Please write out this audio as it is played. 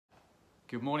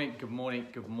Good morning, good morning,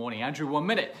 good morning. Andrew, 1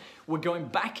 minute. We're going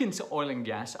back into oil and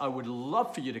gas. I would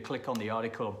love for you to click on the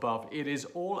article above. It is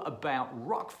all about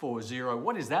Rock 4.0.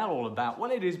 What is that all about?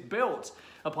 Well, it is built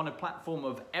upon a platform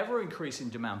of ever-increasing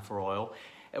demand for oil,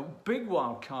 a big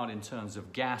wild card in terms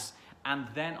of gas, and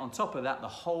then on top of that, the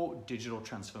whole digital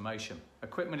transformation.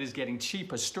 Equipment is getting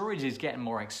cheaper, storage is getting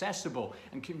more accessible,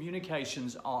 and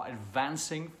communications are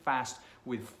advancing fast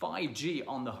with 5G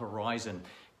on the horizon.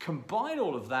 Combine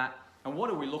all of that, and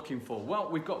what are we looking for? Well,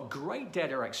 we've got great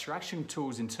data extraction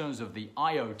tools in terms of the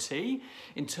IoT,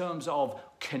 in terms of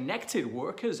connected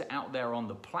workers out there on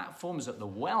the platforms at the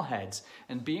wellheads,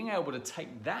 and being able to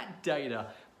take that data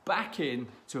back in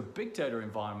to a big data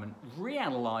environment,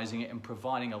 reanalyzing it and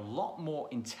providing a lot more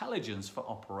intelligence for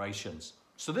operations.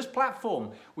 So this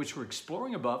platform, which we're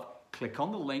exploring above, click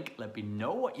on the link, let me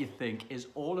know what you think, is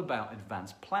all about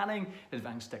advanced planning,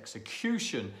 advanced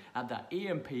execution at that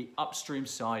E&P upstream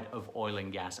side of oil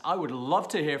and gas. I would love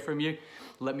to hear from you.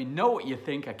 Let me know what you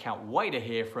think. I can't wait to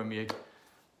hear from you.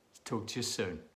 Talk to you soon.